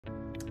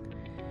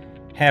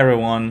Hey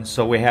everyone,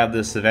 so we have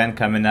this event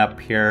coming up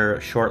here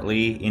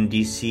shortly in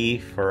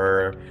DC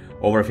for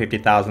over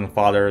 50,000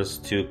 fathers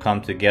to come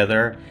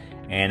together,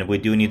 and we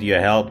do need your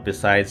help.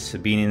 Besides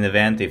being in the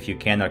event, if you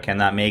can or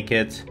cannot make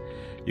it,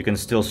 you can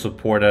still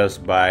support us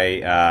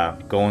by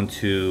going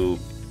to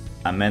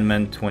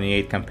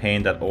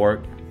amendment28campaign.org,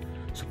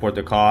 support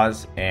the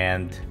cause,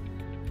 and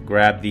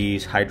grab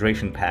these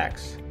hydration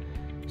packs.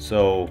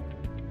 So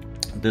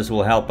this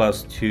will help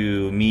us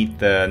to meet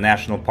the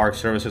National Park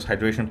Service's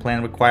hydration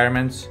plan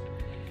requirements,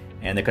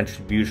 and the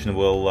contribution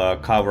will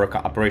cover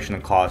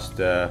operational costs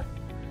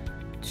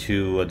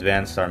to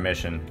advance our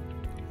mission.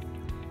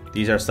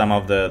 These are some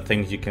of the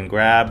things you can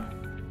grab.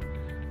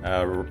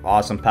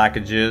 Awesome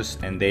packages,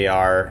 and they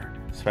are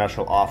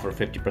special offer,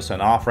 50%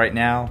 off right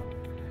now.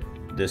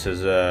 This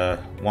is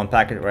one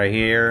packet right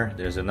here.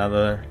 There's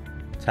another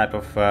type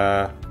of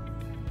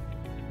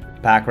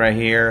pack right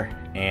here,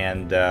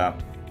 and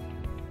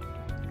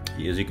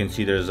as you can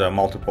see, there's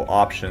multiple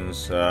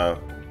options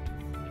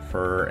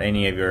for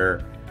any of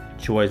your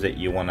choice that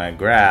you want to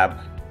grab.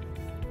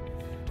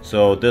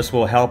 So this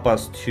will help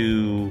us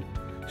to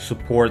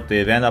support the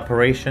event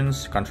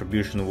operations.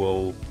 Contribution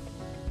will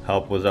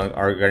help with our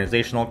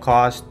organizational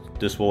cost.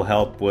 This will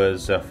help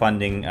with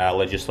funding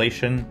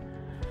legislation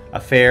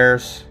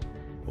affairs,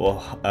 will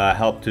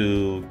help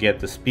to get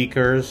the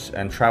speakers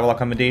and travel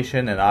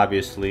accommodation, and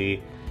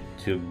obviously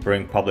to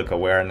bring public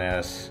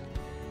awareness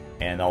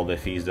and all the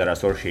fees that are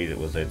associated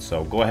with it.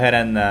 So go ahead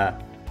and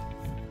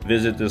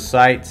visit the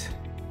site,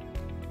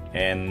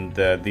 and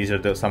these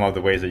are some of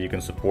the ways that you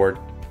can support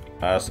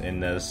us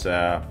in this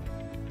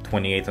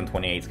 28th and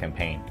 28th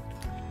campaign.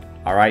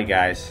 Alright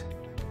guys,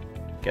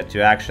 get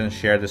to action,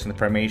 share this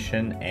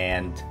information,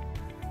 and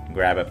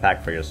grab a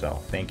pack for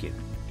yourself. Thank you.